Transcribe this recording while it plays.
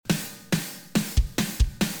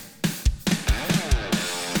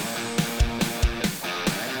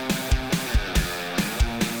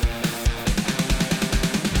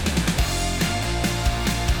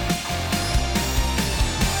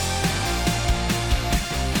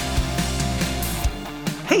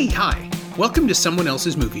Hey, hi! Welcome to Someone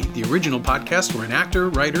Else's Movie, the original podcast where an actor,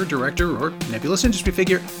 writer, director, or nebulous industry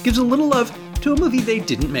figure gives a little love to a movie they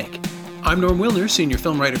didn't make. I'm Norm Wilner, senior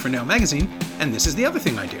film writer for Now Magazine, and this is the other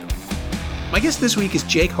thing I do. My guest this week is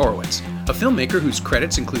Jake Horowitz, a filmmaker whose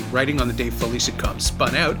credits include writing on the Dave Foley sitcom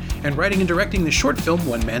Spun Out and writing and directing the short film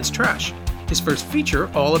One Man's Trash. His first feature,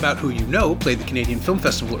 All About Who You Know, played the Canadian Film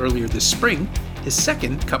Festival earlier this spring. His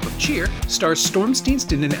second, Cup of Cheer, stars Storm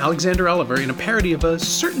Steenson and Alexander Oliver in a parody of a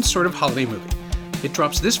certain sort of holiday movie. It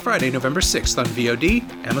drops this Friday, November 6th on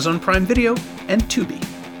VOD, Amazon Prime Video, and Tubi.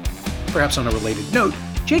 Perhaps on a related note,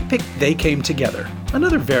 Jake picked They Came Together,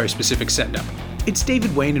 another very specific send-up. It's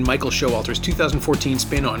David Wain and Michael Showalter's 2014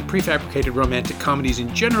 spin on prefabricated romantic comedies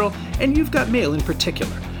in general, and You've Got Mail in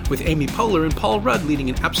particular, with Amy Poehler and Paul Rudd leading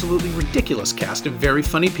an absolutely ridiculous cast of very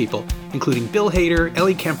funny people, including Bill Hader,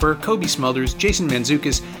 Ellie Kemper, Kobe Smulders, Jason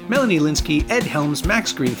Mantzoukas, Melanie Linsky, Ed Helms,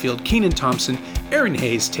 Max Greenfield, Kenan Thompson, Aaron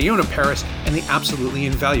Hayes, Teyonah Parris, and the absolutely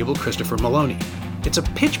invaluable Christopher Maloney. It's a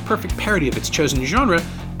pitch-perfect parody of its chosen genre,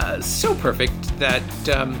 so perfect that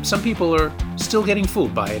some people are still getting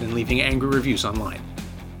fooled by it and leaving angry reviews online.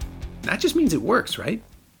 That just means it works, right?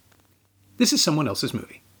 This is Someone Else's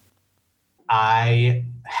Movie. I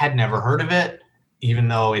had never heard of it, even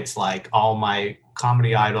though it's like all my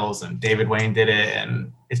comedy idols and David Wain did it.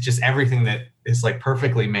 And it's just everything that is like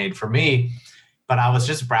perfectly made for me. But I was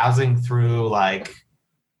just browsing through like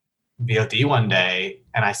VOD one day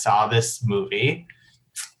and I saw this movie.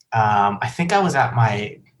 I think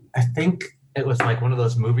it was like one of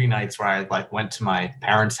those movie nights where I like went to my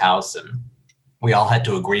parents' house and we all had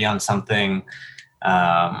to agree on something.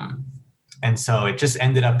 And so it just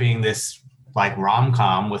ended up being this like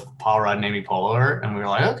rom-com with Paul Rudd and Amy Poehler, and we were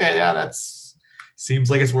like, okay, yeah, that's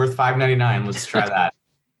seems like it's worth $5.99. Let's try that.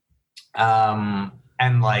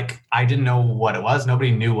 And like I didn't know what it was.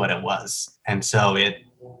 Nobody knew what it was, and so it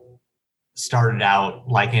started out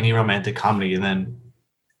like any romantic comedy, and then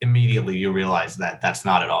immediately you realize that that's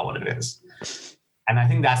not at all what it is. And I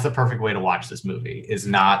think that's the perfect way to watch this movie: is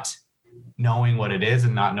not knowing what it is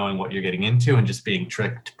and not knowing what you're getting into, and just being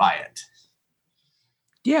tricked by it.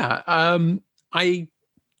 Yeah, I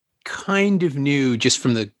kind of knew just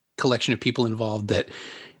from the collection of people involved that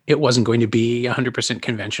it wasn't going to be 100%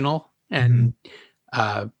 conventional. And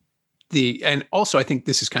and also I think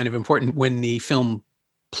this is kind of important. When the film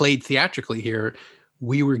played theatrically here,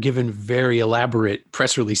 we were given very elaborate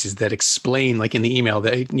press releases that explain, like in the email,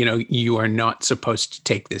 that, you know, you are not supposed to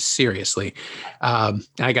take this seriously. I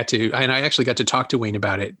actually got to talk to Wayne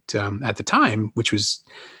about it at the time, which was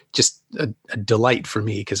just a delight for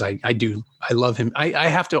me, because I love him. I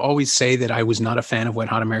have to always say that I was not a fan of Wet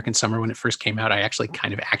Hot American Summer when it first came out. I actually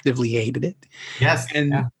kind of actively hated it. Yes.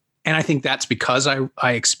 And I think that's because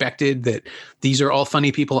I expected that these are all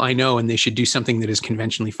funny people I know and they should do something that is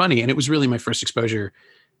conventionally funny. And it was really my first exposure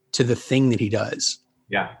to the thing that he does.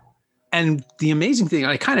 Yeah. And the amazing thing,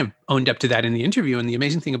 I kind of owned up to that in the interview. And the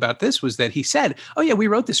amazing thing about this was that he said, oh yeah, we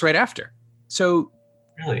wrote this right after. So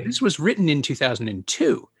really, this was written in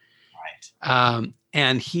 2002.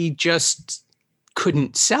 And he just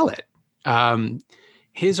couldn't sell it.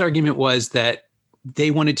 His argument was that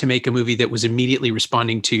they wanted to make a movie that was immediately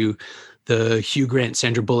responding to the Hugh Grant,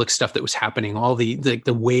 Sandra Bullock stuff that was happening, all the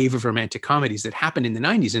wave of romantic comedies that happened in the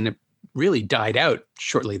 90s, and it really died out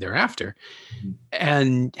shortly thereafter. Mm-hmm.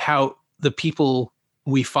 And how the people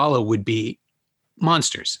we follow would be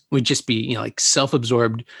monsters, would just be, you know, like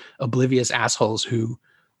self-absorbed, oblivious assholes who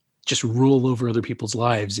just rule over other people's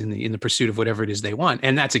lives in the pursuit of whatever it is they want.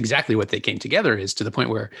 And that's exactly what They Came Together is, to the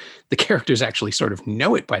point where the characters actually sort of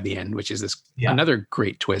know it by the end, which is another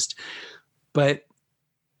great twist. But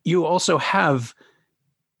you also have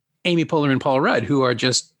Amy Poehler and Paul Rudd, who are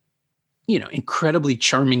just, you know, incredibly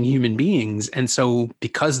charming human beings. And so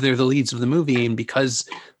because they're the leads of the movie and because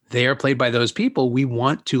they are played by those people, we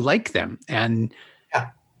want to like them.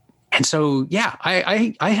 And so, yeah,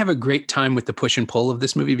 I have a great time with the push and pull of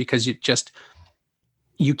this movie, because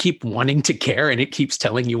you keep wanting to care and it keeps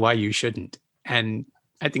telling you why you shouldn't. And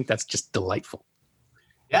I think that's just delightful.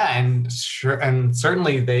 Yeah. And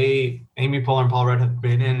certainly Amy Poehler and Paul Rudd have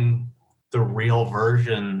been in the real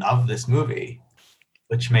version of this movie,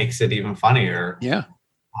 which makes it even funnier. Yeah.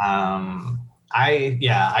 I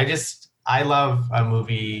love a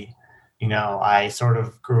movie. You know, I sort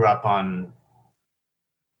of grew up on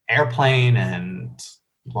Airplane and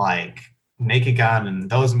like Naked Gun and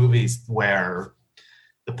those movies where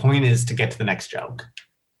the point is to get to the next joke.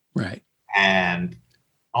 Right. And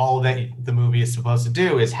all that the movie is supposed to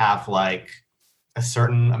do is have like a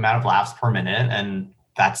certain amount of laughs per minute, and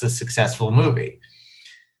that's a successful movie.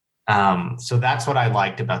 So that's what I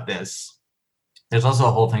liked about this. There's also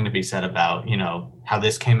a whole thing to be said about, how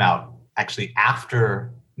this came out actually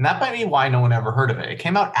after, and that might be why no one ever heard of it. It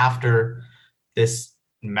came out after this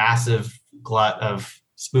massive glut of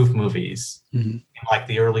spoof movies in like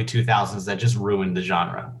the early 2000s that just ruined the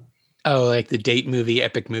genre. Oh, like the date movie,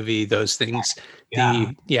 epic movie, those things.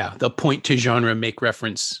 Yeah. The point to genre, make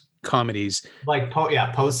reference comedies. Like,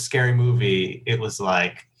 post Scary Movie, it was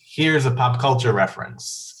like, here's a pop culture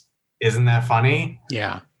reference. Isn't that funny?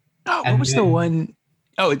 Yeah. Oh, what was the one?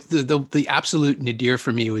 Oh, the absolute nadir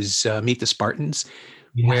for me was Meet the Spartans,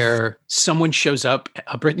 where someone shows up,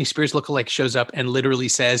 a Britney Spears lookalike shows up and literally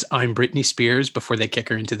says, "I'm Britney Spears," before they kick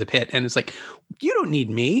her into the pit. And it's like, you don't need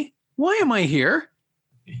me. Why am I here?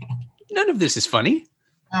 None of this is funny.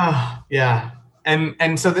 Oh, yeah.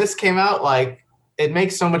 And so this came out like, it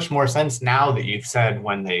makes so much more sense now that you've said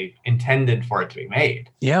when they intended for it to be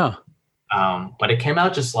made. Yeah. But it came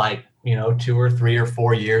out just like, 2 or 3 or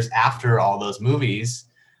 4 years after all those movies.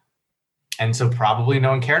 And so probably no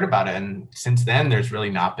one cared about it. And since then, there's really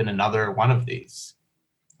not been another one of these.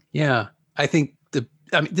 Yeah. I think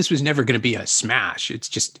this was never going to be a smash. It's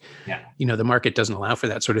just, the market doesn't allow for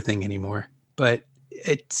that sort of thing anymore. But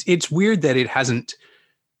it's weird that it hasn't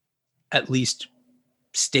at least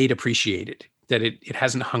stayed appreciated, that it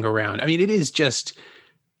hasn't hung around. I mean, it is just,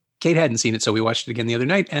 Kate hadn't seen it, so we watched it again the other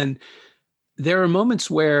night. And there are moments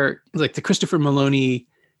where, like the Christopher Maloney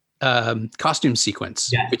costume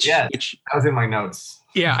sequence, which that was in my notes.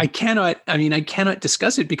 Yeah, I cannot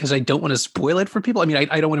discuss it because I don't want to spoil it for people. I mean,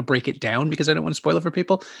 I don't want to break it down because I don't want to spoil it for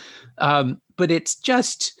people. But it's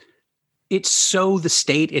so the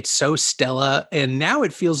state, it's so Stella, and now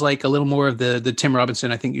it feels like a little more of the Tim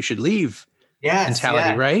Robinson, I think you should leave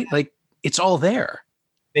mentality, right? Like it's all there.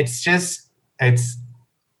 It's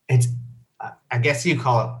I guess you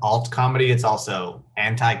call it alt comedy. It's also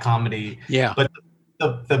anti-comedy. Yeah. But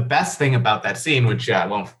the best thing about that scene, which I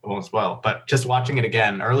won't spoil, but just watching it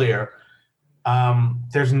again earlier,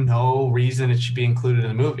 there's no reason it should be included in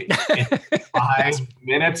the movie. In 5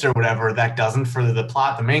 minutes or whatever, that doesn't further the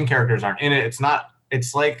plot. The main characters aren't in it.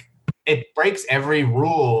 It's like, it breaks every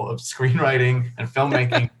rule of screenwriting and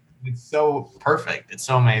filmmaking. It's so perfect. It's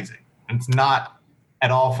so amazing. And it's not at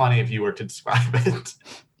all funny if you were to describe it.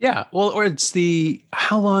 Yeah. Well, or it's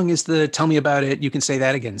how long is the tell me about it, you can say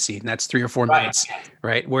that again scene? That's 3 or 4 minutes,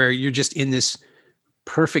 right? Where you're just in this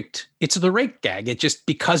perfect, it's the rake gag. It just,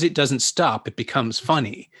 because it doesn't stop, it becomes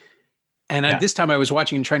funny. And this time I was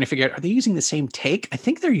watching and trying to figure out, are they using the same take? I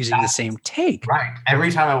think they're using the same take. Right.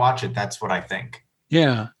 Every time I watch it, that's what I think.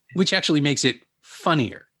 Yeah. Which actually makes it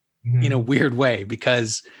funnier in a weird way,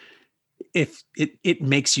 because if it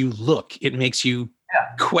makes you look, it makes you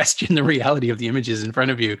question the reality of the images in front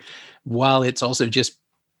of you, while it's also just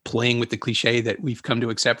playing with the cliche that we've come to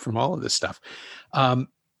accept from all of this stuff.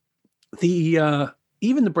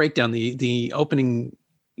 Even the breakdown, the opening,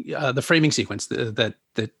 the framing sequence that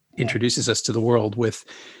introduces us to the world with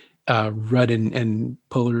Rudd and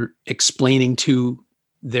Poehler explaining to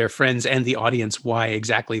their friends and the audience why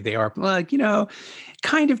exactly they are, like,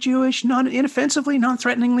 kind of Jewish, inoffensively,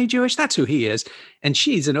 non-threateningly Jewish. That's who he is. And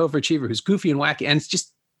she's an overachiever who's goofy and wacky. And it's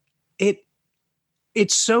just,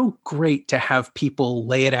 it's so great to have people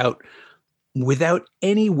lay it out without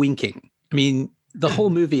any winking. I mean, the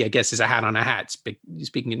whole movie, I guess, is a hat on a hat,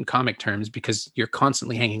 speaking in comic terms, because you're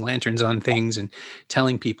constantly hanging lanterns on things and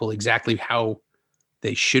telling people exactly how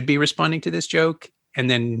they should be responding to this joke and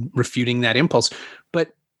then refuting that impulse.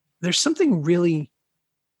 But there's something really,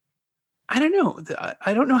 I don't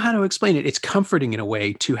know how to explain it. It's comforting in a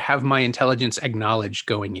way to have my intelligence acknowledged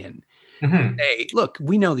going in. Mm-hmm. Hey, look,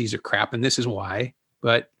 we know these are crap and this is why,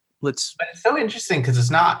 but it's so interesting because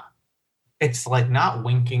it's like not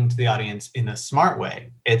winking to the audience in a smart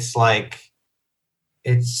way. It's like,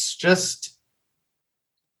 the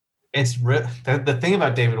thing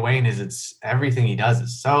about David Wayne is it's everything he does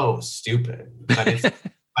is so stupid, but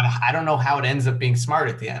but I don't know how it ends up being smart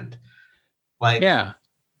at the end. Like, yeah.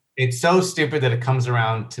 It's so stupid that it comes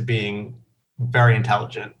around to being very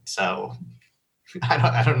intelligent. So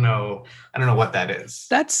I don't know what that is.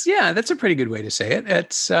 That's a pretty good way to say it.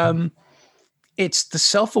 It's the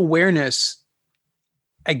self-awareness,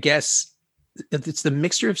 I guess. It's the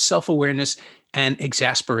mixture of self-awareness and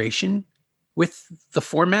exasperation with the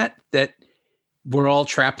format that we're all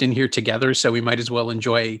trapped in here together. So we might as well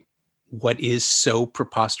enjoy what is so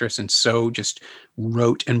preposterous and so just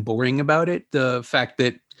rote and boring about it. The fact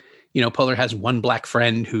that, Poehler has one black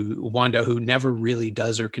friend Wanda, who never really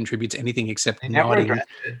does or contributes anything except nodding.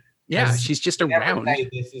 Yeah, she's just around.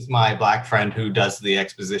 This is my black friend who does the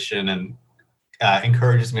exposition and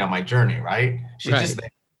encourages me on my journey, right? She's just there.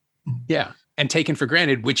 Yeah. and taken for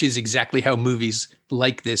granted, which is exactly how movies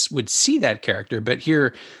like this would see that character. But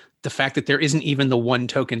here, the fact that there isn't even the one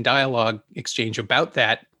token dialogue exchange about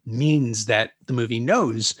that means that the movie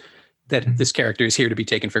knows that this character is here to be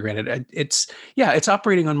taken for granted. It's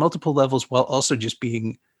operating on multiple levels while also just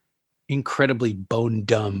being incredibly bone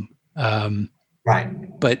dumb.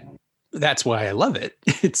 Right. But that's why I love it.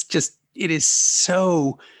 It is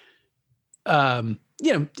so, Jason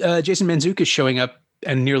Mantzoukas showing up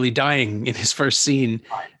and nearly dying in his first scene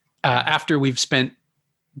after we've spent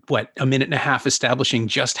a minute and a half establishing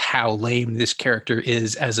just how lame this character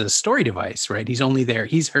is as a story device, right? He's only there.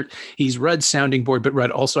 He's Rudd's sounding board, but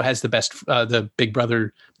Rudd also has the best, the big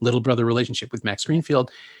brother, little brother relationship with Max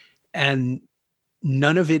Greenfield. And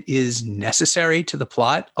none of it is necessary to the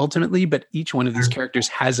plot ultimately, but each one of these characters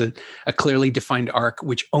has a clearly defined arc,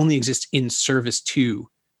 which only exists in service to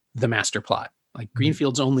the master plot. Like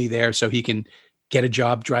Greenfield's only there so he can get a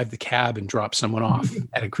job, drive the cab, and drop someone off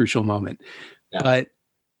at a crucial moment. Yeah. But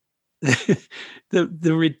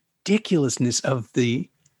the ridiculousness of the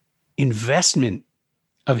investment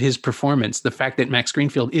of his performance, the fact that Max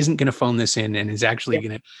Greenfield isn't going to phone this in and is actually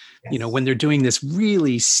going to, when they're doing this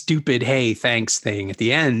really stupid, hey, thanks thing at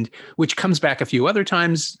the end, which comes back a few other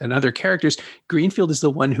times and other characters, Greenfield is the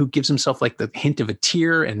one who gives himself like the hint of a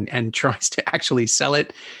tear and tries to actually sell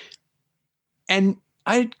it. And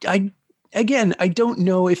I don't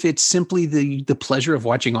know if it's simply the pleasure of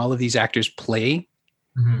watching all of these actors play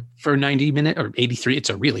for 90 minutes or 83. It's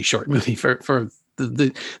a really short movie for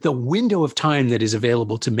the window of time that is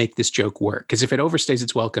available to make this joke work. Because if it overstays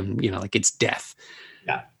its welcome, like it's death.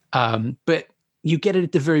 Yeah. But you get it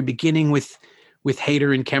at the very beginning with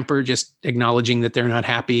Hader and Kemper just acknowledging that they're not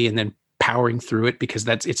happy and then powering through it because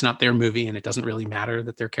it's not their movie and it doesn't really matter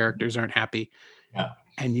that their characters aren't happy. Yeah.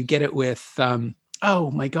 And you get it with,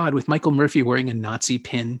 oh my God, with Michael Murphy wearing a Nazi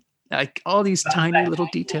pin, like all these tiny little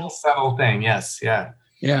details. Subtle thing. Yes. Yeah.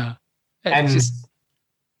 Yeah. And just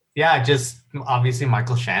obviously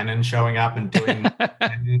Michael Shannon showing up and doing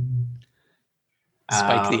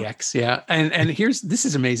Spike the X. Yeah. And this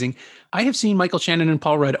is amazing. I have seen Michael Shannon and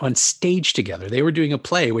Paul Rudd on stage together. They were doing a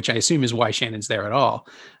play, which I assume is why Shannon's there at all,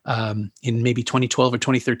 in maybe 2012 or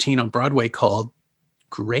 2013 on Broadway called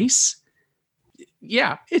Grace.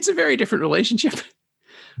 Yeah. It's a very different relationship.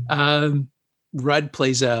 Rudd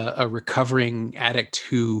plays a recovering addict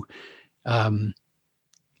who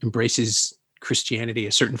embraces Christianity,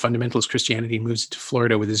 a certain fundamentalist Christianity, moves to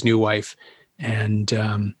Florida with his new wife,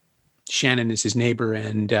 and Shannon is his neighbor,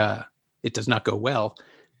 and it does not go well.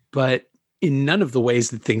 But in none of the ways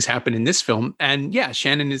that things happen in this film, and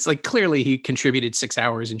Shannon is like, clearly he contributed 6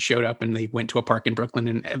 hours and showed up, and they went to a park in Brooklyn,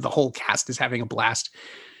 and the whole cast is having a blast.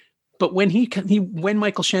 But when when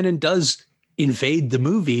Michael Shannon does invade the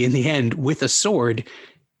movie in the end with a sword,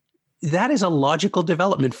 that is a logical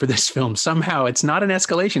development for this film. Somehow it's not an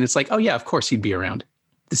escalation. It's like, oh yeah, of course he'd be around.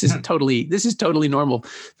 This is totally normal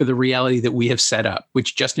for the reality that we have set up,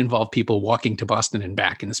 which just involved people walking to Boston and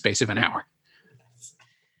back in the space of an hour.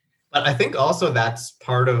 But I think also that's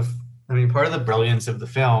part of the brilliance of the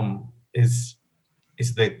film is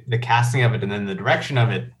the casting of it and then the direction of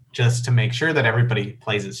it, just to make sure that everybody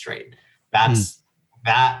plays it straight.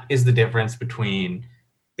 That is the difference between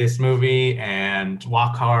this movie and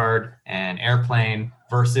Walk Hard and Airplane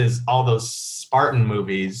versus all those Spartan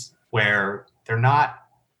movies where they're not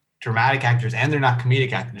dramatic actors and they're not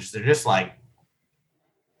comedic actors. They're just like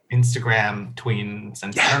Instagram tweens,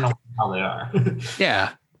 and I don't know how they are.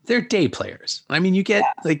 Yeah. They're day players. I mean, you get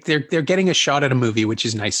like they're getting a shot at a movie, which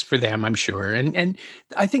is nice for them, I'm sure. And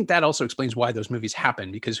I think that also explains why those movies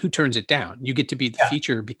happen, because who turns it down? You get to be the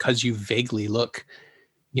feature because you vaguely look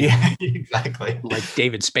exactly like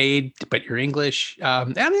David Spade, but you're English.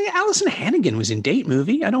 Allison Hannigan was in Date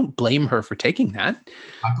Movie. I don't blame her for taking that.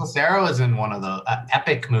 Michael Cera was in one of the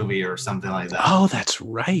Epic movie or something like that. Oh, that's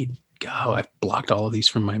right. Oh, I've blocked all of these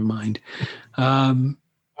from my mind.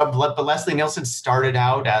 But Leslie Nielsen started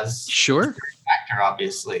out as a actor,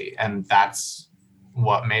 obviously, and that's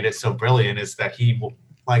what made it so brilliant. Is that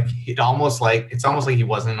it's almost like he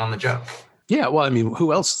wasn't on the joke. Yeah, well, I mean,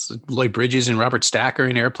 who else? Lloyd Bridges and Robert Stacker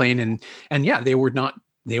in Airplane, and they were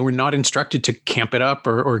not instructed to camp it up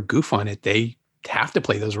or goof on it. They have to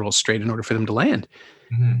play those roles straight in order for them to land.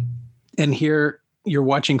 Mm-hmm. And here you're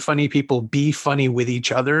watching funny people be funny with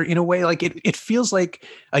each other in a way. Like it feels like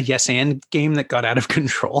a yes and game that got out of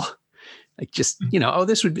control. Like just,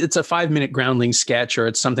 it's a 5-minute Groundling sketch, or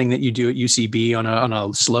it's something that you do at UCB on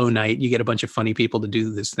a slow night. You get a bunch of funny people to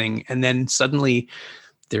do this thing. And then suddenly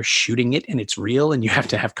they're shooting it and it's real, and you have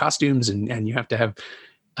to have costumes and you have to have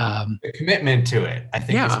the commitment to it. I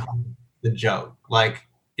think is the joke. Like,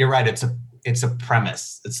 you're right. it's a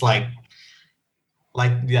premise. It's my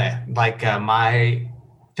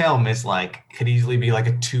film is like, could easily be like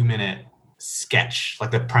a 2-minute sketch, like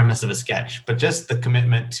the premise of a sketch, but just the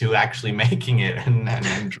commitment to actually making it and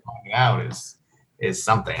drawing it out is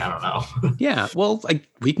something. I don't know. Yeah. Well,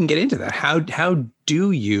 we can get into that. How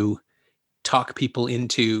do you talk people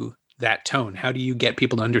into that tone? How do you get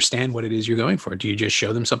people to understand what it is you're going for? Do you just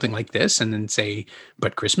show them something like this and then say,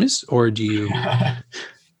 but Christmas? Or do you? Yeah,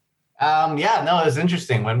 no, it was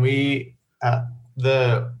interesting when we,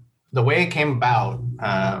 the way it came about,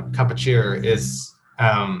 Cup of Cheer is,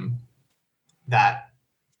 that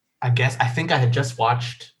I think I had just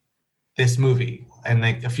watched this movie, and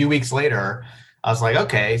like a few weeks later I was like,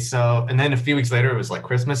 okay, so, and then a few weeks later it was like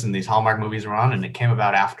Christmas and these Hallmark movies were on, and it came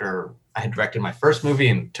about after I had directed my first movie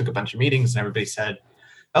and took a bunch of meetings, and everybody said,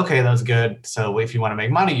 okay, that was good. So if you want to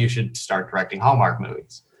make money, you should start directing Hallmark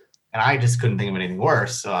movies. And I just couldn't think of anything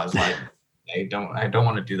worse. So I was like, I don't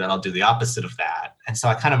want to do that. I'll do the opposite of that. And so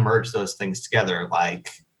I kind of merged those things together. Like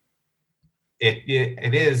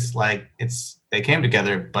it is like, they came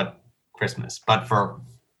together, but Christmas, but for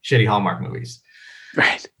shitty Hallmark movies.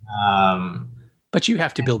 Right. But you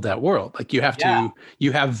have to build that world. Like you have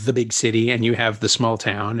you have the big city and you have the small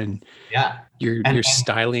town, and you're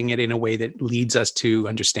styling it in a way that leads us to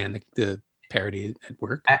understand the parody at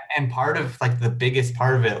work. And part of like the biggest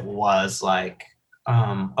part of it was like,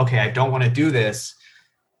 okay, I don't want to do this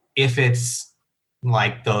if it's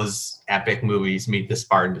like those epic movies, Meet the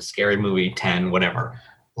Spartans, Scary Movie 10, whatever.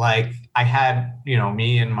 Like I had,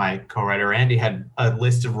 me and my co-writer Andy had a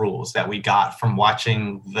list of rules that we got from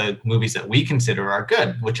watching the movies that we consider are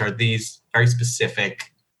good, which are these very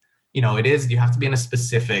specific, you have to be in a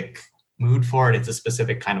specific mood for it. It's a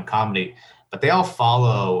specific kind of comedy, but they all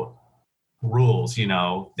follow rules.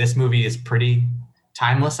 This movie is pretty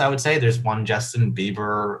timeless, I would say. There's one Justin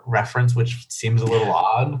Bieber reference, which seems a little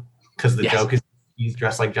odd because the joke is he's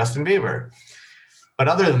dressed like Justin Bieber. But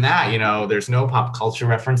other than that, there's no pop culture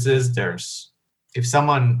references. If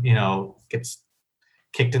someone, gets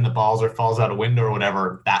kicked in the balls or falls out a window or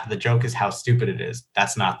whatever, that the joke is how stupid it is.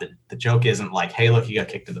 That's not the joke isn't like, hey, look, you got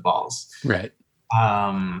kicked in the balls. Right.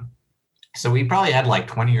 So we probably had like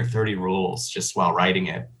 20 or 30 rules just while writing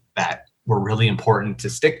it that were really important to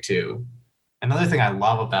stick to. Another thing I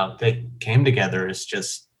love about They Came Together is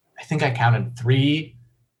just, I think I counted three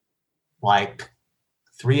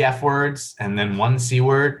F words and then one C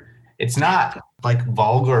word. It's not like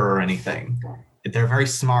vulgar or anything. They're very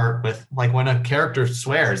smart with, like, when a character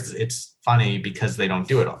swears, it's funny because they don't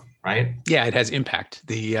do it all, right? Yeah, it has impact.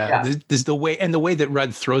 There's the way that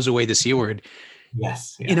Rudd throws away the C word.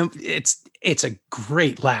 Yes. Yeah. It's a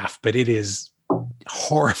great laugh, but it is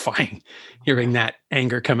horrifying hearing that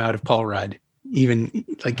anger come out of Paul Rudd. Even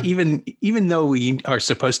though we are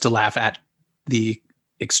supposed to laugh at the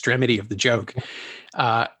extremity of the joke,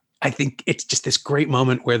 I think it's just this great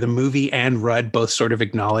moment where the movie and Rudd both sort of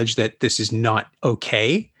acknowledge that this is not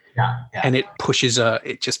okay. Yeah. And it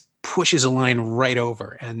just pushes a line right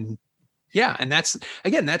over. And that's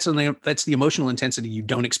the emotional intensity you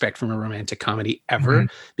don't expect from a romantic comedy ever,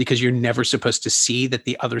 because you're never supposed to see that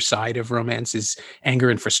the other side of romance is anger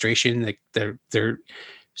and frustration. Like they're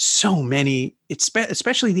so many,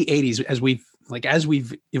 especially the 80s, as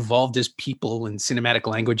we've evolved as people and cinematic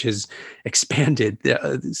language has expanded.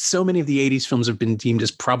 So many of the 80s films have been deemed as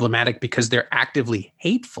problematic because they're actively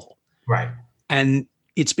hateful. Right. And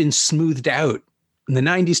it's been smoothed out. And the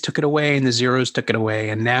 90s took it away and the zeros took it away.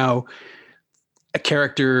 And now a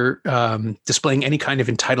character displaying any kind of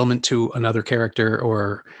entitlement to another character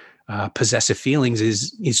or possessive feelings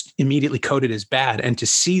is immediately coded as bad. And to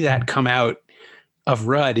see that come out of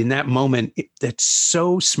Rudd in that moment, that's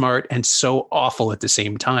so smart and so awful at the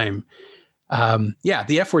same time.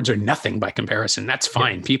 The F words are nothing by comparison. That's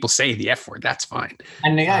fine. Yeah. People say the F word. That's fine.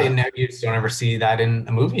 And you just don't ever see that in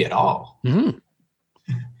a movie at all. Mm-hmm.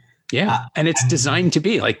 Yeah. And it's designed to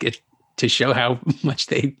be like it, to show how much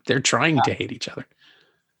they're trying to hate each other.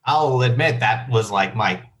 I'll admit that was like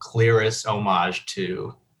my clearest homage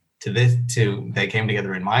to They Came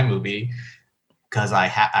Together in my movie, because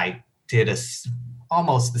I did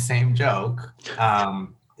almost the same joke.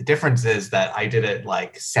 The difference is that I did it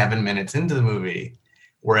like 7 minutes into the movie,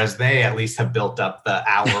 whereas they at least have built up the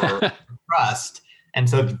hour trust. And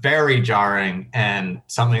so it's very jarring and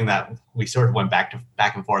something that we sort of went back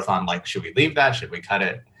and forth on, like, should we leave that? Should we cut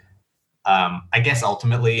it? I guess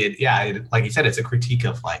ultimately, like you said, it's a critique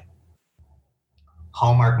of like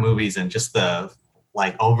Hallmark movies and just the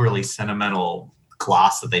like overly sentimental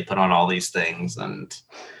gloss that they put on all these things. And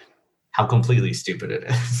how completely stupid it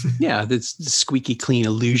is. Yeah, this squeaky clean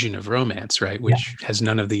illusion of romance, right? Which has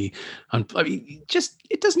none of the, I mean, just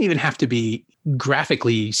it doesn't even have to be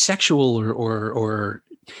graphically sexual or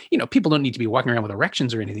people don't need to be walking around with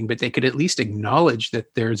erections or anything, but they could at least acknowledge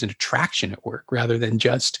that there's an attraction at work rather than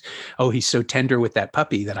just, oh, he's so tender with that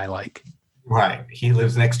puppy that I like. Right. He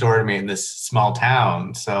lives next door to me in this small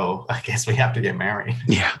town, so I guess we have to get married.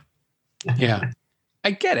 Yeah. Yeah.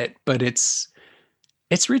 I get it, but it's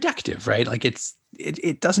reductive, right? Like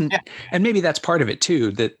it doesn't, and maybe that's part of it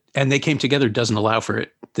too, that, and They Came Together doesn't allow for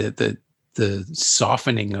it, the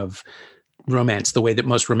softening of romance the way that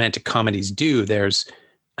most romantic comedies do. There's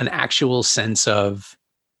an actual sense of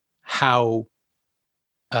how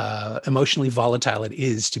emotionally volatile it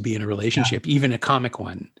is to be in a relationship, even a comic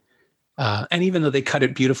one. And even though they cut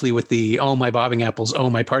it beautifully with the, oh, my bobbing apples, oh,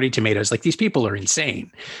 my party tomatoes, like these people are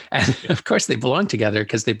insane. And of course they belong together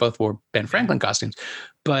because they both wore Ben Franklin costumes,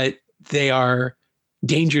 but they are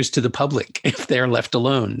dangers to the public if they're left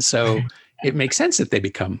alone. So it makes sense that they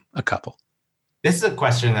become a couple. This is a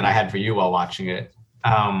question that I had for you while watching it.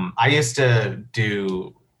 I used to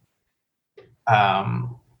do,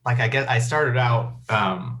 I guess I started out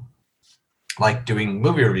like doing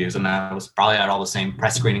movie reviews, and I was probably at all the same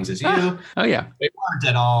press screenings as you. Oh yeah. They weren't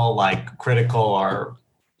at all like critical or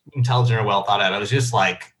intelligent or well thought out. I was just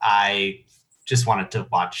like, I just wanted to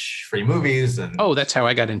watch free movies. And that's how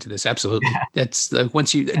I got into this. Absolutely. Yeah. That's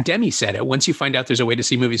Demi said it. Once you find out there's a way to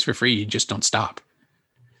see movies for free, you just don't stop.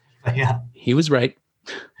 Yeah. He was right.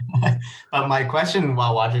 But my question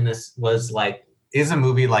while watching this was like, is a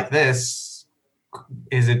movie like this,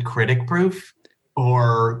 is it critic proof?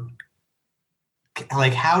 Or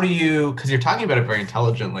like, how do you, because you're talking about it very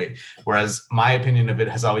intelligently, whereas my opinion of it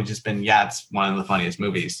has always just been, it's one of the funniest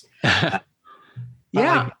movies. Yeah.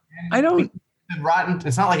 Like, I don't. Rotten.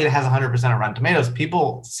 It's not like it has 100% of Rotten Tomatoes.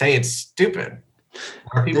 People say it's stupid.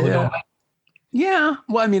 Or people who don't like it. Yeah.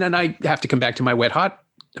 Well, I mean, and I have to come back to my Wet Hot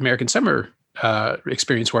American Summer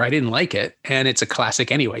experience where I didn't like it, and it's a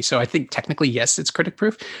classic anyway. So I think technically, yes, it's critic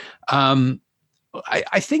proof.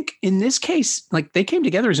 I think in this case, like, They Came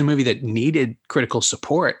Together as a movie that needed critical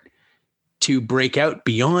support to break out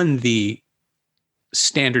beyond the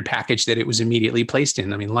standard package that it was immediately placed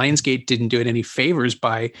in. I mean, Lionsgate didn't do it any favors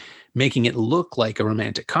by making it look like a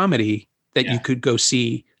romantic comedy that you could go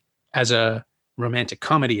see as a romantic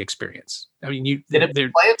comedy experience. I mean, did it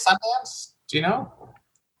play at Sundance? Do you know?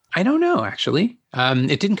 I don't know, actually.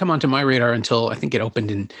 It didn't come onto my radar until I think it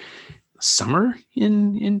opened in summer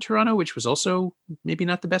in Toronto, which was also maybe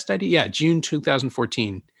not the best idea. Yeah, June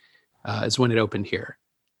 2014 is when it opened here.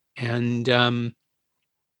 And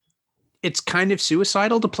it's kind of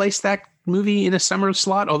suicidal to place that movie in a summer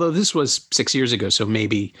slot, although this was 6 years ago, so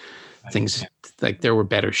maybe things like there were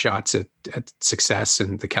better shots at success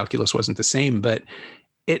and the calculus wasn't the same, but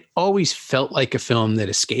it always felt like a film that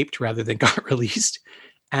escaped rather than got released.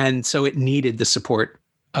 And so it needed the support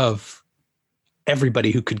of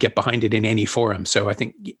everybody who could get behind it in any forum. So I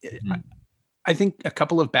think a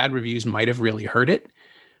couple of bad reviews might have really hurt it.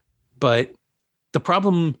 But the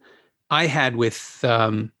problem I had with,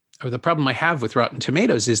 or the problem I have with Rotten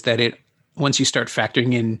Tomatoes is that once you start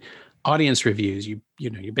factoring in audience reviews,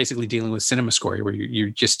 you're basically dealing with cinema score, where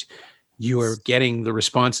you are getting the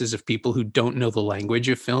responses of people who don't know the language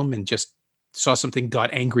of film and just saw something,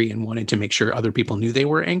 got angry, and wanted to make sure other people knew they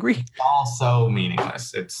were angry. It's all so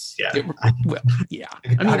meaningless. It's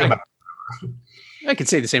I could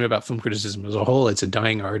say the same about film criticism as a whole. It's a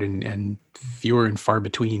dying art, and fewer and far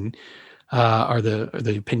between are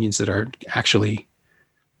the opinions that are actually,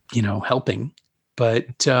 helping.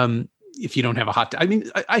 But if you don't have a hot,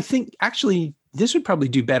 I think actually this would probably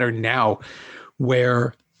do better now,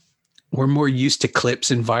 where we're more used to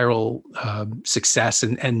clips and viral success,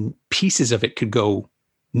 and pieces of it could go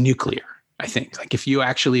nuclear. I think, like, if you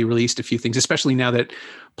actually released a few things, especially now that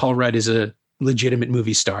Paul Rudd is a legitimate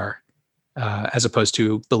movie star, as opposed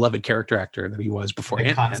to beloved character actor that he was before.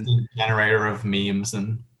 A constant generator of memes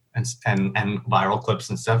and viral clips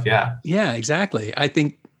and stuff. Yeah. Yeah, exactly. I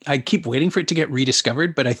think I keep waiting for it to get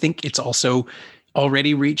rediscovered, but I think it's also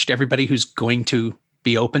already reached everybody who's going to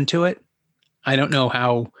be open to it. I don't know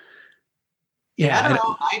how. Yeah, I don't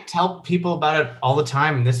know. I tell people about it all the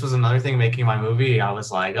time. And this was another thing making my movie. I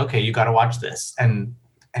was like, okay, you got to watch this. And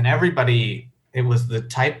everybody, it was the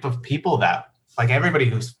type of people that, like, everybody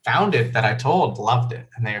who's found it that I told loved it.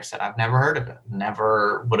 And they said, I've never heard of it.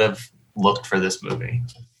 Never would have looked for this movie.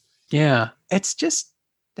 Yeah. It's just,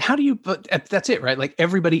 but that's it, right? Like,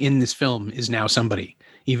 everybody in this film is now somebody,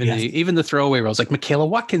 even the throwaway roles. Like, Michaela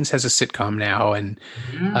Watkins has a sitcom now. And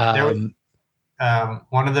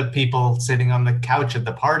one of the people sitting on the couch at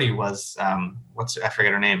the party was I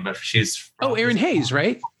forget her name, but she's Erin Hayes,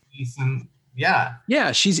 right? Yeah.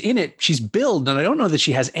 Yeah, she's in it. She's billed, and I don't know that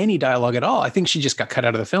she has any dialogue at all. I think she just got cut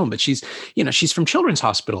out of the film, but she's from Children's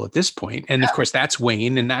Hospital at this point. And of course, that's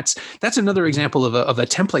Wayne. And that's another example of a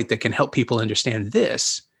template that can help people understand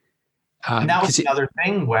this. And that was another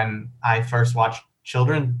thing when I first watched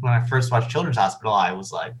Children's Hospital, I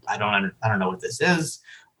was like, I don't know what this is.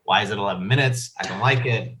 Why is it 11 minutes? I don't like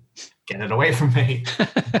it. Get it away from me.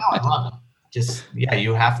 Now I love it. Just,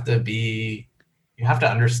 you have to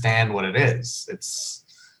understand what it is. It's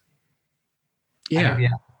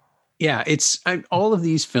all of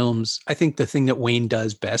these films. I think the thing that Wayne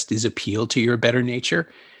does best is appeal to your better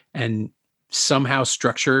nature and somehow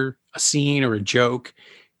structure a scene or a joke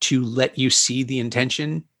to let you see the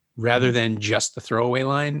intention rather than just the throwaway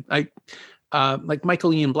line. Like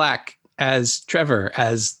Michael Ian Black as Trevor,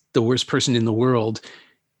 as the worst person in the world.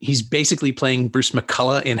 He's basically playing Bruce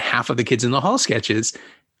McCullough in half of the Kids in the Hall sketches.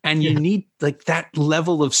 And you need, like, that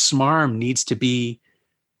level of smarm needs to be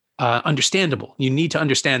understandable. You need to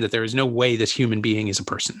understand that there is no way this human being is a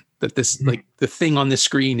person, that this, like, the thing on the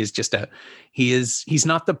screen is just he's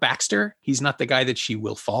not the Baxter. He's not the guy that she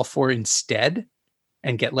will fall for instead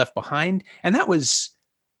and get left behind. And that was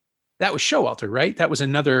Showalter, right? That was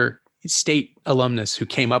another State alumnus who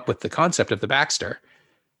came up with the concept of the Baxter.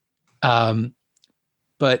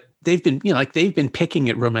 But they've been picking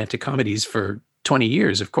at romantic comedies for 20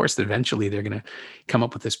 years. Of course, eventually they're going to come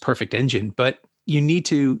up with this perfect engine, but you need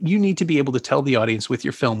to be able to tell the audience with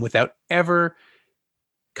your film without ever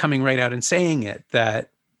coming right out and saying it, that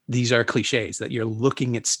these are cliches, that you're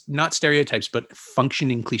looking at not stereotypes, but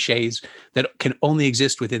functioning cliches that can only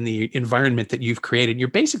exist within the environment that you've created. You're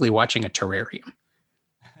basically watching a terrarium.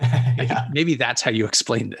 Maybe that's how you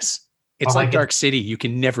explain this. It's like Dark City. You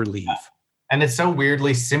can never leave. And it's so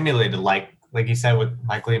weirdly simulated, like you said with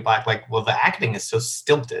Michael Ian Black, the acting is so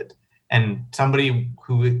stilted. And somebody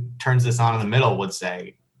who turns this on in the middle would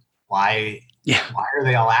say, why are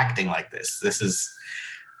they all acting like this?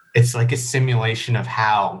 It's like a simulation of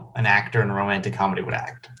how an actor in a romantic comedy would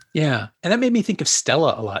act. Yeah. And that made me think of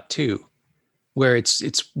Stella a lot too, where it's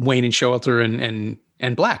Wayne and Showalter and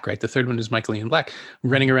Black, right? The third one is Michael Ian Black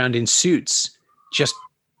running around in suits, just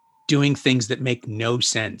doing things that make no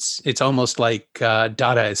sense. It's almost like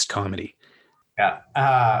Dadaist comedy.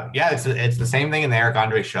 It's the same thing in the Eric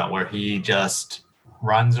Andre show, where he just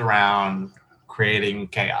runs around creating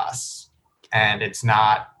chaos, and it's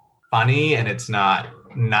not funny, and it's not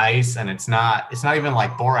nice, and it's not even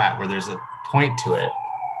like Borat where there's a point to it.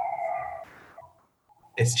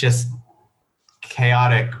 It's just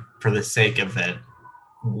chaotic for the sake of it,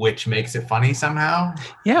 which makes it funny somehow.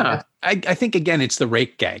 Yeah. I think, again, it's the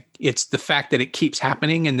rake gag. It's the fact that it keeps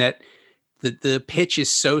happening and that the pitch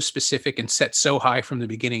is so specific and set so high from the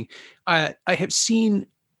beginning. I have seen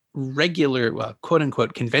regular, quote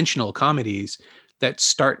unquote, conventional comedies that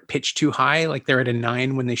start pitch too high, like they're at a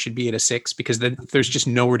 9 when they should be at a 6, because then there's just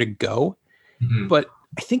nowhere to go. Mm-hmm. But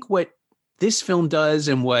I think what this film does,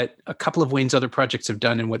 and what a couple of Wayne's other projects have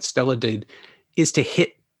done, and what Stella did, is to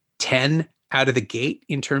hit 10 out of the gate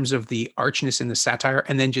in terms of the archness and the satire,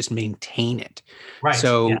 and then just maintain it. Right.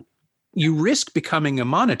 So you risk becoming a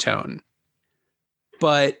monotone,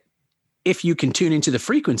 but if you can tune into the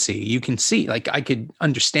frequency, you can see, like, I could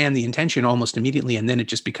understand the intention almost immediately, and then it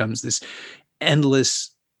just becomes this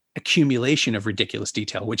endless accumulation of ridiculous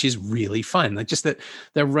detail, which is really fun. Like just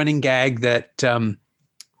the running gag that the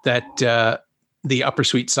Upper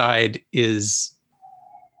Sweet Side is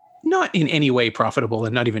not in any way profitable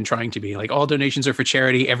and not even trying to be. Like, all donations are for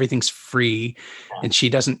charity, everything's free, and she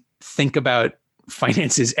doesn't think about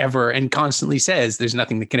finances ever, and constantly says there's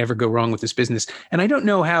nothing that can ever go wrong with this business. And I don't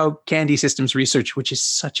know how Candy Systems Research, which is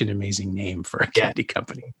such an amazing name for a candy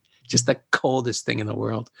company, just the coldest thing in the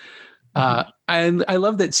world. I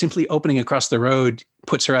love that simply opening across the road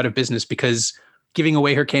puts her out of business, because giving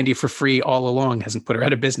away her candy for free all along hasn't put her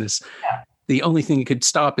out of business. Yeah. The only thing it could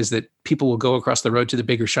stop is that people will go across the road to the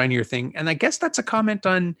bigger, shinier thing. And I guess that's a comment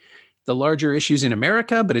on the larger issues in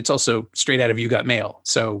America, but it's also straight out of You Got Mail.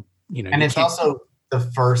 So, and it's also the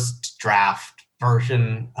first draft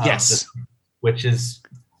version of this, which is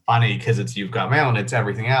funny because it's You've Got Mail and it's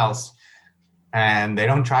everything else. And they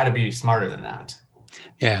don't try to be smarter than that.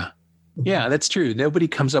 Yeah. Yeah, that's true. Nobody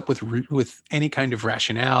comes up with any kind of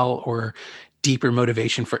rationale or deeper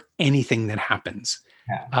motivation for anything that happens.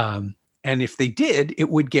 Yeah. And if they did,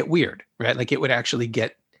 it would get weird, right? Like, it would actually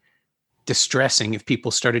get distressing if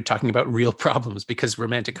people started talking about real problems, because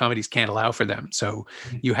romantic comedies can't allow for them. So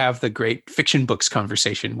you have the great fiction books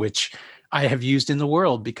conversation, which I have used in the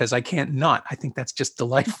world because I can't not. I think that's just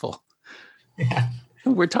delightful. Yeah.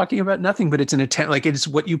 We're talking about nothing, but it's an attempt, like it's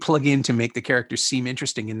what you plug in to make the character seem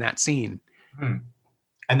interesting in that scene.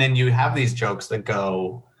 And then you have these jokes that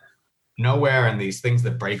go nowhere and these things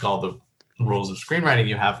that break all the rules of screenwriting.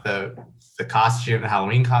 You have the costume, the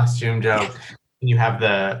Halloween costume joke. And you have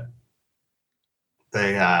the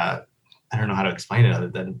I don't know how to explain it other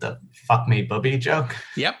than the fuck me booby joke.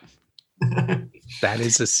 Yep. That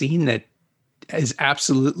is a scene that is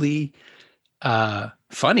absolutely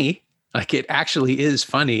funny. Like it actually is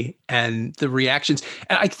funny. And the reactions,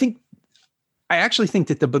 and I actually think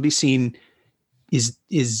that the booby scene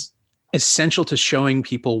is essential to showing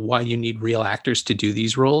people why you need real actors to do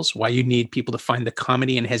these roles, why you need people to find the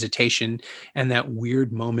comedy and hesitation and that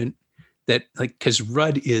weird moment that, like, because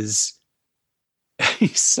Rudd is,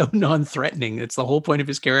 he's so non-threatening. It's the whole point of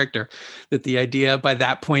his character, that the idea by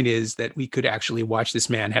that point is that we could actually watch this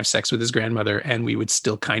man have sex with his grandmother and we would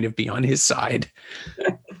still kind of be on his side.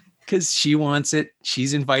 Because she wants it.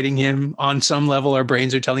 She's inviting him on some level. Our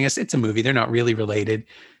brains are telling us it's a movie. They're not really related.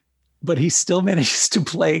 But he still manages to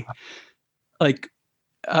play like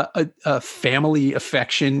a family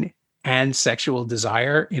affection and sexual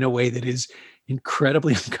desire in a way that is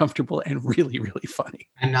incredibly uncomfortable and really, really funny.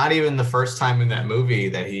 And not even the first time in that movie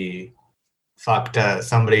that he fucked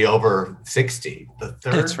somebody over 60.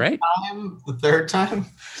 That's right. The third time,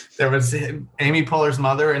 there was Amy Poehler's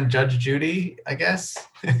mother and Judge Judy, I guess.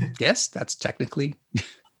 Yes, that's technically...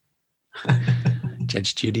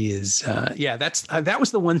 Judge Judy is, that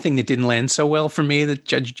was the one thing that didn't land so well for me, that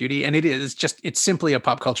Judge Judy, and it's simply a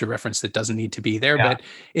pop culture reference that doesn't need to be there, but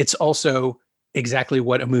it's also exactly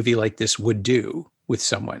what a movie like this would do with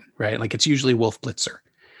someone, right? Like it's usually Wolf Blitzer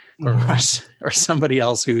or somebody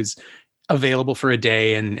else who's available for a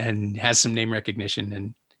day and has some name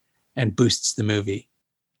recognition and boosts the movie.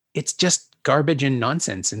 It's just garbage and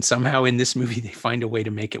nonsense. And somehow in this movie, they find a way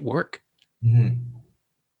to make it work. Mm-hmm.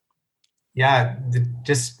 Yeah,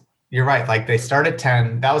 just you're right. Like they start at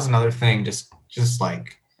 10. That was another thing. Just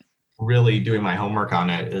like really doing my homework on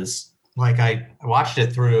it is like I watched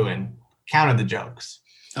it through and counted the jokes.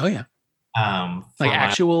 Oh yeah. Like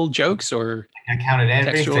actual jokes, or I counted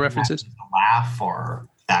textual references, a laugh, or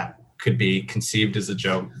that could be conceived as a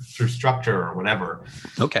joke through structure or whatever.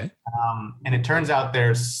 Okay. And it turns out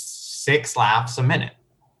there's 6 laughs a minute.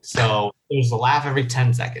 So there's a laugh every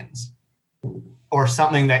 10 seconds. Or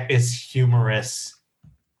something that is humorous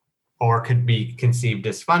or could be conceived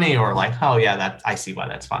as funny, or like, oh yeah, that I see why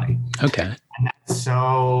that's funny. Okay. And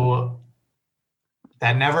so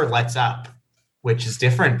that never lets up, which is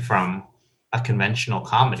different from a conventional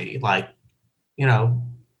comedy. Like, you know,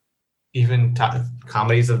 even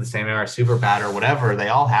comedies of the same era, Superbad or whatever, they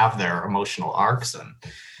all have their emotional arcs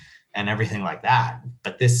and everything like that.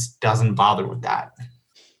 But this doesn't bother with that,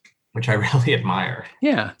 which I really admire.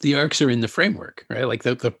 Yeah, the arcs are in the framework, right? Like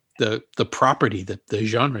the property that the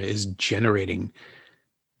genre is generating.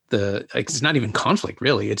 It's not even conflict,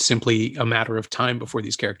 really. It's simply a matter of time before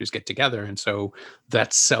these characters get together, and so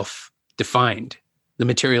that's self-defined. The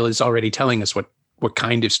material is already telling us what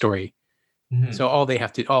kind of story. Mm-hmm. So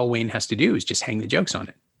all Wayne has to do is just hang the jokes on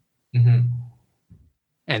it,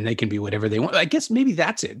 and they can be whatever they want. I guess maybe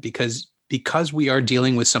that's it, because we are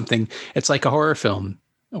dealing with something. It's like a horror film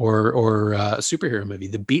or a superhero movie.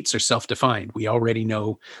 The beats are self-defined. We already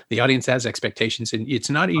know the audience has expectations, and it's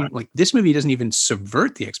not even like this movie doesn't even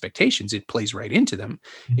subvert the expectations. It plays right into them.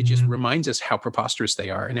 Mm-hmm. It just reminds us how preposterous they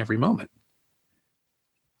are in every moment.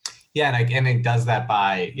 Yeah, and it does that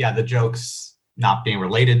by the jokes not being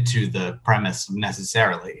related to the premise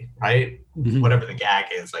necessarily, right? Mm-hmm. Whatever the gag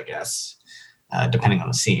is, I guess, depending on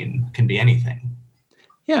the scene, can be anything.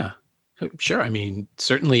 Yeah, sure. I mean,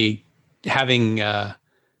 certainly having. I'm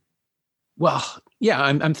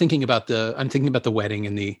thinking about the wedding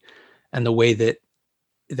and the way that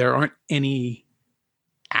there aren't any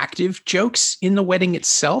active jokes in the wedding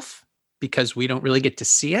itself, because we don't really get to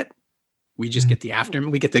see it. We just get the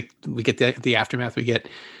aftermath. We get the aftermath. We get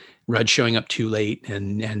Rudd showing up too late,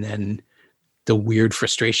 and then the weird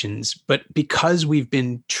frustrations. But because we've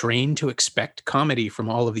been trained to expect comedy from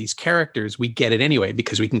all of these characters, we get it anyway,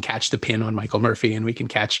 because we can catch the pin on Michael Murphy, and we can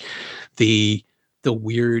catch the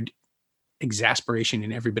weird exasperation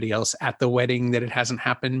in everybody else at the wedding that it hasn't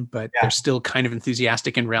happened, but they're still kind of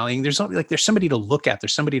enthusiastic and rallying. There's somebody to look at.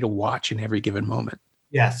 There's somebody to watch in every given moment.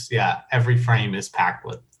 Yes. Yeah. Every frame is packed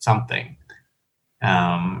with something.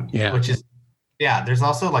 Which is, there's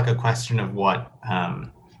also like a question of what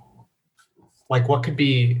could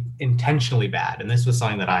be intentionally bad. And this was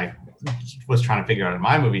something that I was trying to figure out in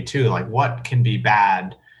my movie too. Like what can be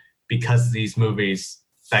bad because these movies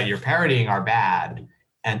that you're parodying are bad,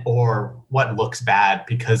 and or what looks bad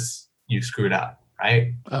because you screwed up,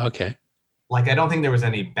 right? Okay. Like, I don't think there was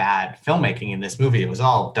any bad filmmaking in this movie. It was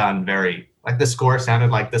all done very, like, the score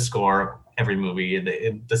sounded like the score of every movie.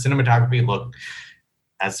 The cinematography looked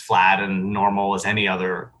as flat and normal as any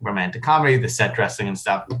other romantic comedy, the set dressing and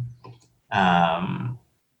stuff.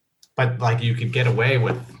 But like, you could get away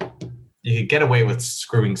with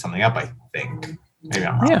screwing something up, I think. Maybe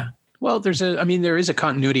I'm wrong. Yeah. Well, there is a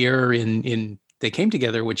continuity error in They Came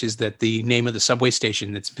Together, which is that the name of the subway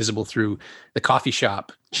station that's visible through the coffee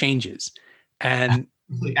shop changes. And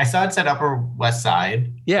I saw it said Upper West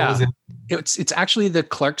Side. Yeah. It's actually the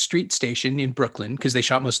Clark Street station in Brooklyn, because they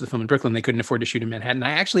shot most of the film in Brooklyn. They couldn't afford to shoot in Manhattan.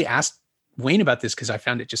 I actually asked Wayne about this because I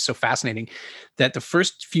found it just so fascinating that the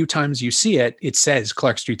first few times you see it, it says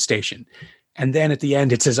Clark Street Station. And then at the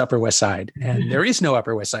end, it says Upper West Side, and there is no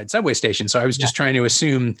Upper West Side subway station. So I was just trying to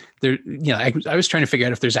assume there, I was trying to figure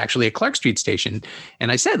out if there's actually a Clark Street station.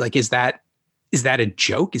 And I said, like, is that a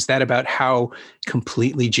joke? Is that about how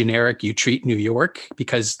completely generic you treat New York?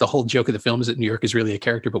 Because the whole joke of the film is that New York is really a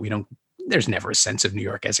character, but there's never a sense of New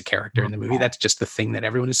York as a character in the movie. That's just the thing that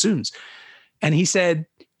everyone assumes. And he said,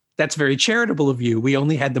 that's very charitable of you. We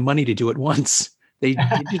only had the money to do it once. They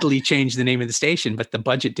digitally changed the name of the station, but the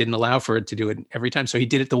budget didn't allow for it to do it every time. So he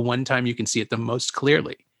did it the one time you can see it the most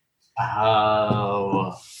clearly.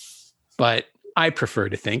 Oh. But I prefer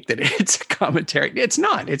to think that it's a commentary. It's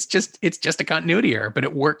not. It's just a continuity error, but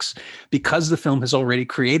it works because the film has already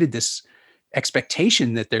created this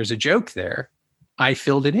expectation that there's a joke there. I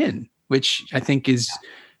filled it in, which I think is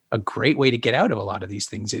a great way to get out of a lot of these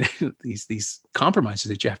things, these compromises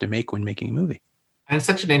that you have to make when making a movie. And it's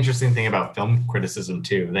such an interesting thing about film criticism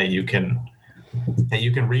too, that you can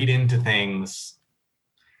read into things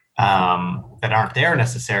that aren't there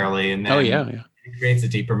necessarily, and then it creates a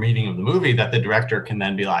deeper meaning of the movie that the director can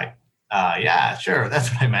then be like, yeah, sure, that's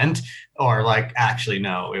what I meant, or like, actually,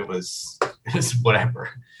 no, it was whatever.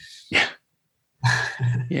 Yeah.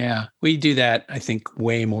 Yeah, we do that, I think,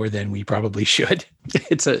 way more than we probably should.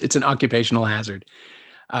 It's an occupational hazard.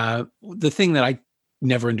 The thing that I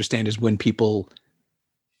never understand is when people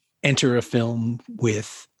enter a film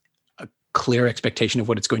with a clear expectation of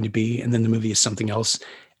what it's going to be, and then the movie is something else,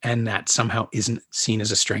 and that somehow isn't seen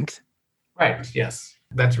as a strength. Right. Yes.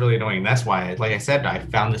 That's really annoying. That's why, like I said, I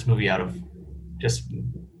found this movie out of just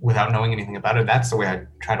without knowing anything about it. That's the way I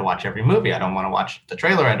try to watch every movie. I don't want to watch the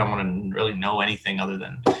trailer. I don't want to really know anything other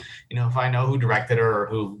than, if I know who directed it or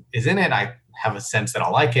who is in it, I have a sense that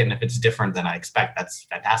I'll like it. And if it's different than I expect, that's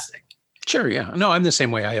fantastic. Sure. Yeah. No, I'm the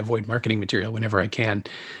same way. I avoid marketing material whenever I can.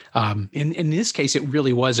 In this case, it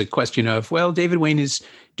really was a question of, well, David Wayne is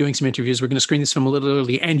doing some interviews. We're going to screen this film a little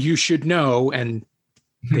early, and you should know. And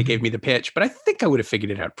they gave me the pitch, but I think I would have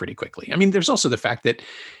figured it out pretty quickly. I mean, there's also the fact that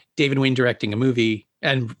David Wayne directing a movie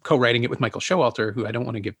and co-writing it with Michael Showalter, who I don't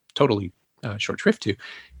want to give totally short shrift to,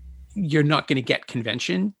 you're not going to get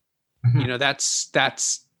convention. Mm-hmm.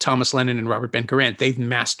 That's Thomas Lennon and Robert Ben-Garant. They've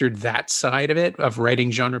mastered that side of it, of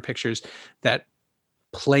writing genre pictures that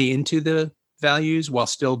play into the values while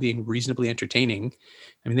still being reasonably entertaining.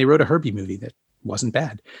 I mean, they wrote a Herbie movie that wasn't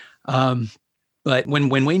bad. But when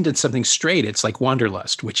Wayne did something straight, it's like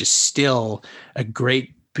Wanderlust, which is still a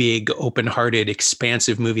great, big, open-hearted,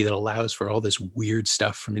 expansive movie that allows for all this weird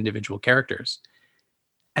stuff from individual characters.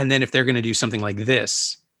 And then if they're going to do something like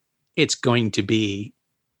this, it's going to be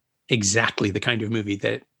exactly the kind of movie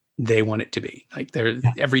that they want it to be. Like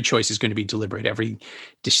every choice is going to be deliberate. Every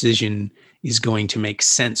decision is going to make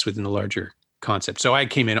sense within the larger concept. So I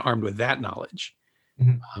came in armed with that knowledge,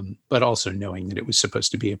 but also knowing that it was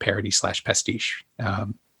supposed to be a parody / pastiche,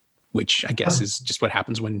 which I guess is just what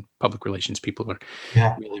happens when public relations people are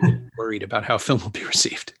really worried about how a film will be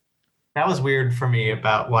received. That was weird for me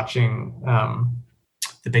about watching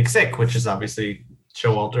The Big Sick, which is obviously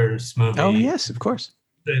Showalter's movie. Oh, yes, of course.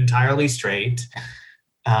 Entirely straight,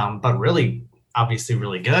 but really, obviously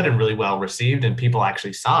really good and really well received, and people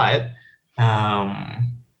actually saw it.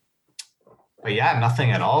 But yeah,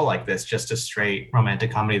 nothing at all like this, just a straight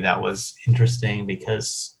romantic comedy that was interesting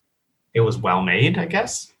because it was well made, I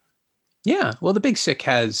guess. Yeah, well, The Big Sick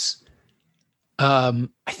has, I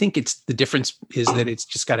think the difference is that it's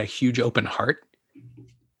just got a huge open heart,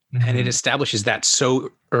 and it establishes that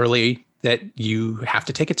so early that you have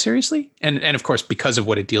to take it seriously. And of course, because of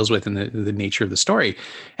what it deals with and the nature of the story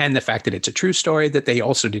and the fact that it's a true story that they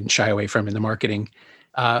also didn't shy away from in the marketing.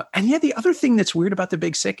 And yeah, the other thing that's weird about The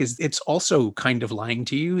Big Sick is it's also kind of lying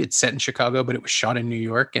to you. It's set in Chicago, but it was shot in New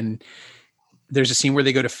York. And there's a scene where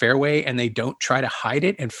they go to Fairway and they don't try to hide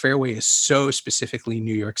it. And Fairway is so specifically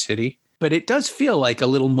New York City But it does feel like a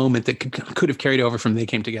little moment that could have carried over from They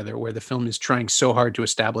Came Together, where the film is trying so hard to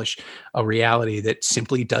establish a reality that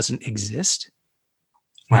simply doesn't exist.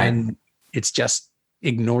 Right. And it's just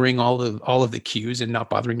ignoring all of the cues and not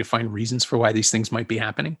bothering to find reasons for why these things might be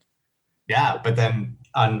happening. Yeah, but then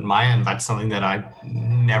on my end, that's something that I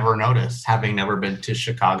never noticed, having never been to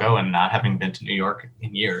Chicago and not having been to New York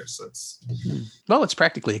in years. It's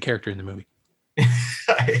practically a character in the movie.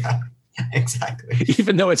 Yeah, exactly.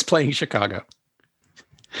 Even though it's playing Chicago.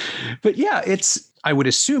 But yeah, I would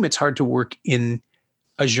assume it's hard to work in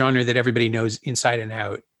a genre that everybody knows inside and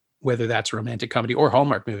out, whether that's romantic comedy or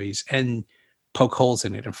Hallmark movies, and poke holes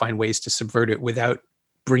in it and find ways to subvert it without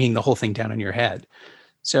bringing the whole thing down on your head.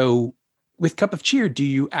 So with Cup of Cheer, do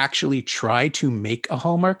you actually try to make a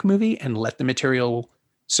Hallmark movie and let the material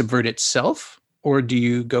subvert itself? Or do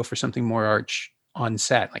you go for something more arch on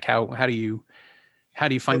set? Like how do you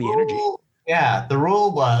find the energy? Yeah, the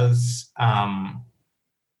rule was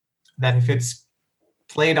that if it's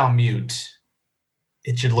played on mute,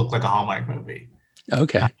 it should look like a Hallmark movie.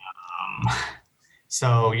 Okay.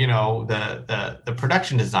 So, the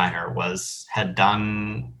production designer had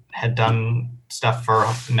done stuff for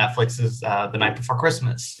Netflix's The Night Before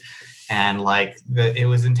Christmas, and it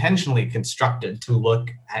was intentionally constructed to look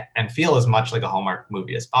and feel as much like a Hallmark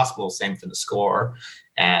movie as possible. Same for the score,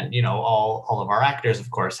 and all of our actors,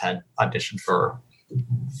 of course, had auditioned for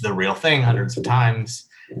The Real Thing hundreds of times,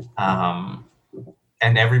 and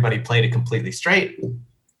everybody played it completely straight.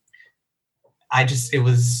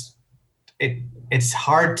 It's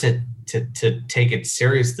hard to take it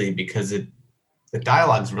seriously because the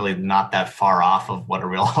dialogue's really not that far off of what a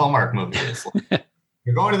real Hallmark movie is.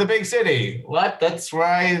 You're going to the big city. What? That's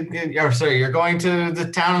where you're going to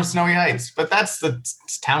the town of Snowy Heights, but that's the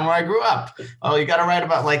town where I grew up. Oh, you got to write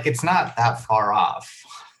about, it's not that far off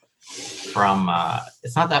from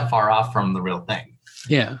the real thing.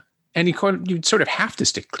 Yeah. And you sort of have to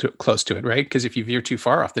stick close to it, right? Because if you veer too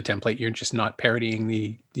far off the template, you're just not parodying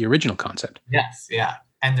the original concept. Yes, yeah.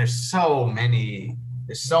 And there's so many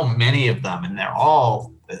of them, and they're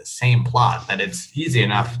all the same plot that it's easy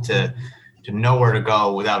enough to know where to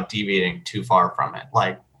go without deviating too far from it.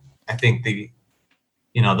 I think the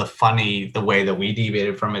way that we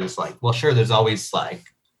deviated from it is sure, there's always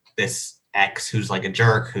this ex who's a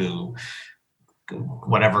jerk who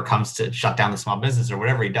whatever comes to shut down the small business or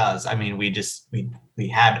whatever he does. I mean, we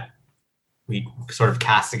sort of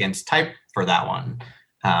cast against type for that one.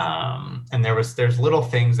 And there's little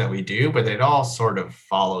things that we do, but it all sort of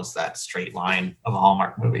follows that straight line of a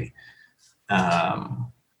Hallmark movie.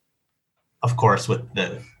 Of course, with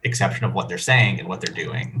the exception of what they're saying and what they're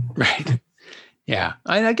doing. Right. Yeah.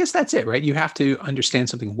 I guess that's it, right? You have to understand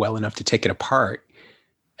something well enough to take it apart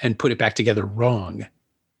and put it back together wrong.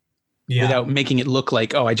 Yeah. Without making it look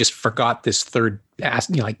like, I just forgot this third,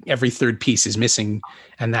 every third piece is missing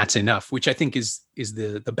and that's enough, which I think is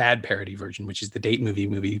the bad parody version, which is the date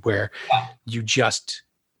movie where you just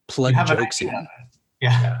plug jokes in.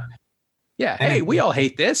 Yeah. Yeah. Hey, we all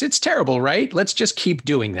hate this. It's terrible, right? Let's just keep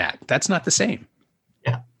doing that. That's not the same.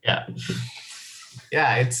 Yeah. Yeah.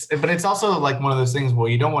 Yeah. But it's also one of those things where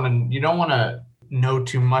you don't want to know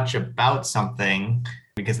too much about something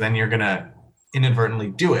because then you're going to inadvertently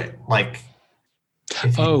do it. Right.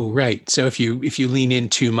 So if you lean in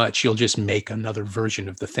too much, you'll just make another version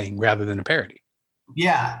of the thing rather than a parody.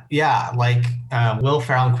 Yeah. Will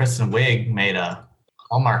Ferrell and Kristen Wiig made a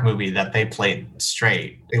Hallmark movie that they played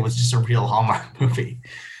straight. It was just a real Hallmark movie.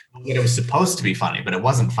 It was supposed to be funny, but it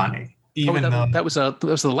wasn't funny. Even though that was a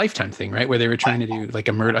Lifetime thing, right? Where they were trying to do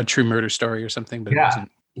a true murder story or something, but it wasn't.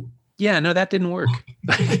 Yeah, no, that didn't work.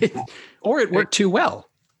 Or it worked too well.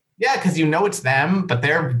 Yeah, because it's them, but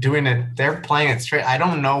they're doing it. They're playing it straight. I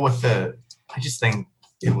don't know I just think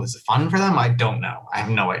it was fun for them. I don't know. I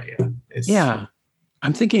have no idea.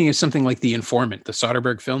 I'm thinking of something like The Informant, the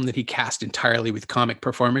Soderbergh film that he cast entirely with comic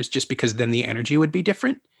performers, just because then the energy would be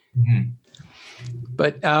different. Mm-hmm.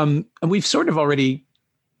 But we've sort of already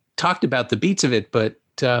talked about the beats of it. But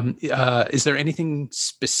is there anything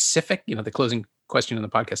specific? The closing question on the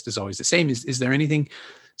podcast is always the same. Is there anything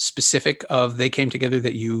specific of They Came Together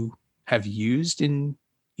that you have used in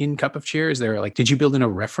Cup of Cheer? Is there did you build in a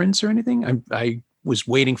reference or anything? I was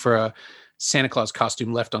waiting for a Santa Claus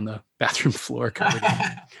costume left on the bathroom floor covered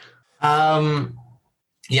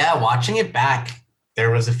Yeah, watching it back, there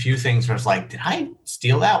was a few things where I was did I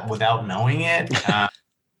steal that without knowing it?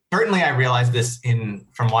 Certainly I realized this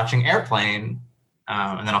from watching Airplane,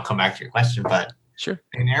 and then I'll come back to your question, but sure.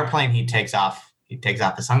 In Airplane, he takes off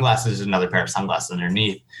the sunglasses, another pair of sunglasses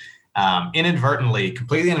underneath. completely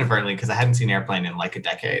inadvertently, because I hadn't seen Airplane in like a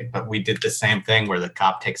decade, but we did the same thing where the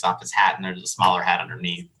cop takes off his hat and there's a smaller hat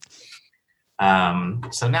underneath.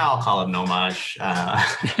 So now I'll call it an homage.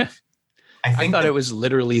 I thought it was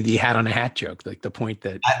literally the hat on a hat joke, like the point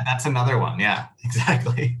that that's another one. Yeah,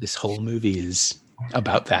 exactly. This whole movie is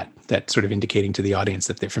about that sort of indicating to the audience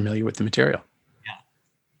that they're familiar with the material.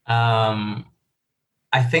 Yeah.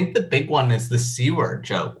 I think the big one is the C word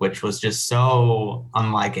joke, which was just so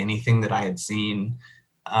unlike anything that I had seen.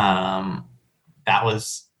 That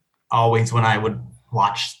was always when I would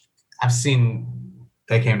watch. I've seen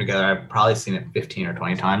They Came Together. I've probably seen it 15 or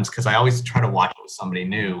 20 times because I always try to watch it with somebody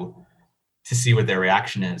new to see what their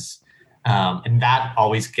reaction is. And that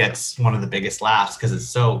always gets one of the biggest laughs because it's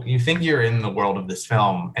so, you think you're in the world of this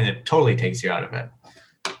film and it totally takes you out of it.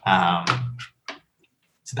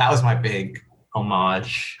 So that was my big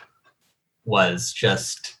homage, was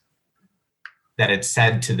just that it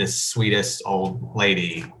said to this sweetest old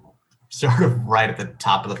lady, sort of right at the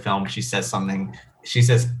top of the film, she says something. She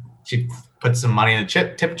says, she puts some money in a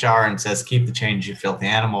tip jar and says, "Keep the change, you filthy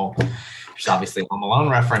animal." Which is obviously a Home Alone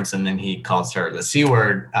reference. And then he calls her the C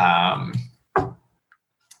word. That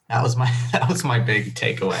was my big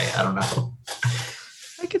takeaway. I don't know.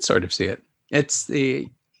 I could sort of see it. It's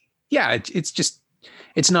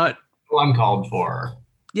not uncalled for.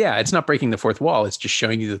 Yeah, it's not breaking the fourth wall. It's just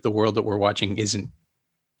showing you that the world that we're watching isn't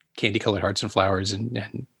candy-colored hearts and flowers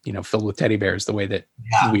and filled with teddy bears the way that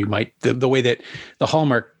we might the way that the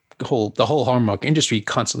whole Hallmark industry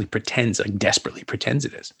constantly pretends, like desperately pretends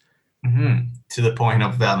it is. Mm-hmm. To the point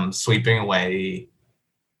of them sweeping away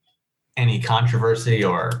any controversy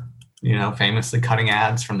or famously cutting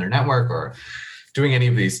ads from their network or doing any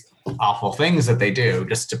of these awful things that they do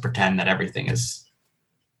just to pretend that everything is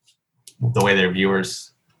the way their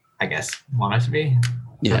viewers, I guess, want it to be.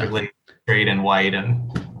 Yeah. Perfectly straight and white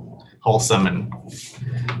and wholesome and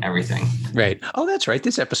everything. Right. Oh, that's right.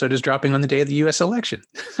 This episode is dropping on the day of the U.S. election.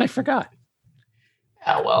 I forgot.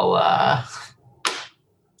 Yeah, well,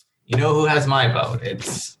 you know who has my vote?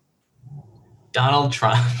 It's Donald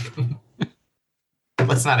Trump.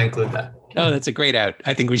 Let's not include that. Oh, that's a great out.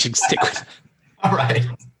 I think we should stick with it. All right.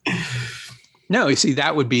 No, you see,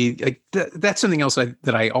 that would be like that's something else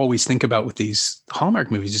that I always think about with these Hallmark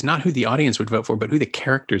movies is not who the audience would vote for, but who the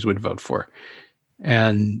characters would vote for.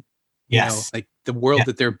 And like the world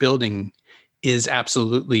that they're building is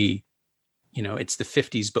absolutely, it's the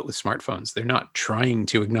 50s, but with smartphones. They're not trying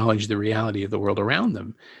to acknowledge the reality of the world around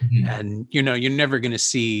them. Mm-hmm. And, you're never going to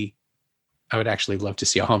see, I would actually love to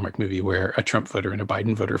see a Hallmark movie where a Trump voter and a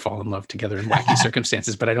Biden voter fall in love together in wacky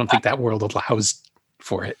circumstances, but I don't think that world allows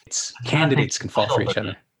for it. Candidates can fall for each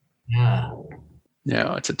other. Yeah.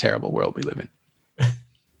 No, it's a terrible world we live in.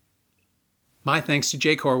 My thanks to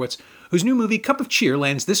Jake Horowitz, whose new movie Cup of Cheer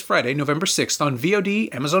lands this Friday, November 6th on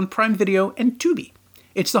VOD, Amazon Prime Video, and Tubi.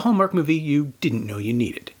 It's the Hallmark movie you didn't know you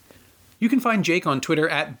needed. You can find Jake on Twitter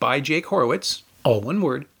at @ByJakeHorowitz, all one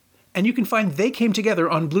word, and you can find They Came Together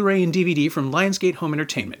on Blu-ray and DVD from Lionsgate Home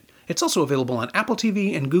Entertainment. It's also available on Apple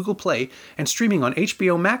TV and Google Play and streaming on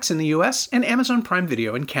HBO Max in the US and Amazon Prime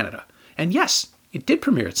Video in Canada. And yes, it did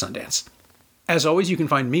premiere at Sundance. As always, you can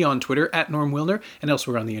find me on Twitter at Norm Wilner and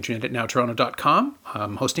elsewhere on the internet at nowtoronto.com.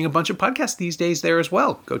 I'm hosting a bunch of podcasts these days there as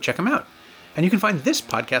well. Go check them out. And you can find this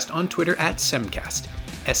podcast on Twitter at Semcast,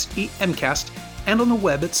 SEMcast, and on the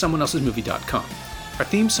web at someoneelsesmovie.com. Our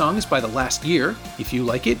theme song is by The Last Year. If you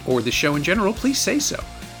like it or the show in general, please say so.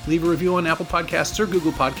 Leave a review on Apple Podcasts or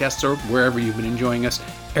Google Podcasts or wherever you've been enjoying us.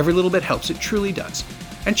 Every little bit helps, it truly does.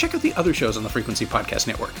 And check out the other shows on the Frequency Podcast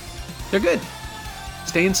Network. They're good.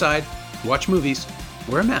 Stay inside, watch movies,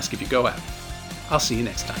 wear a mask if you go out. I'll see you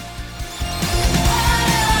next time.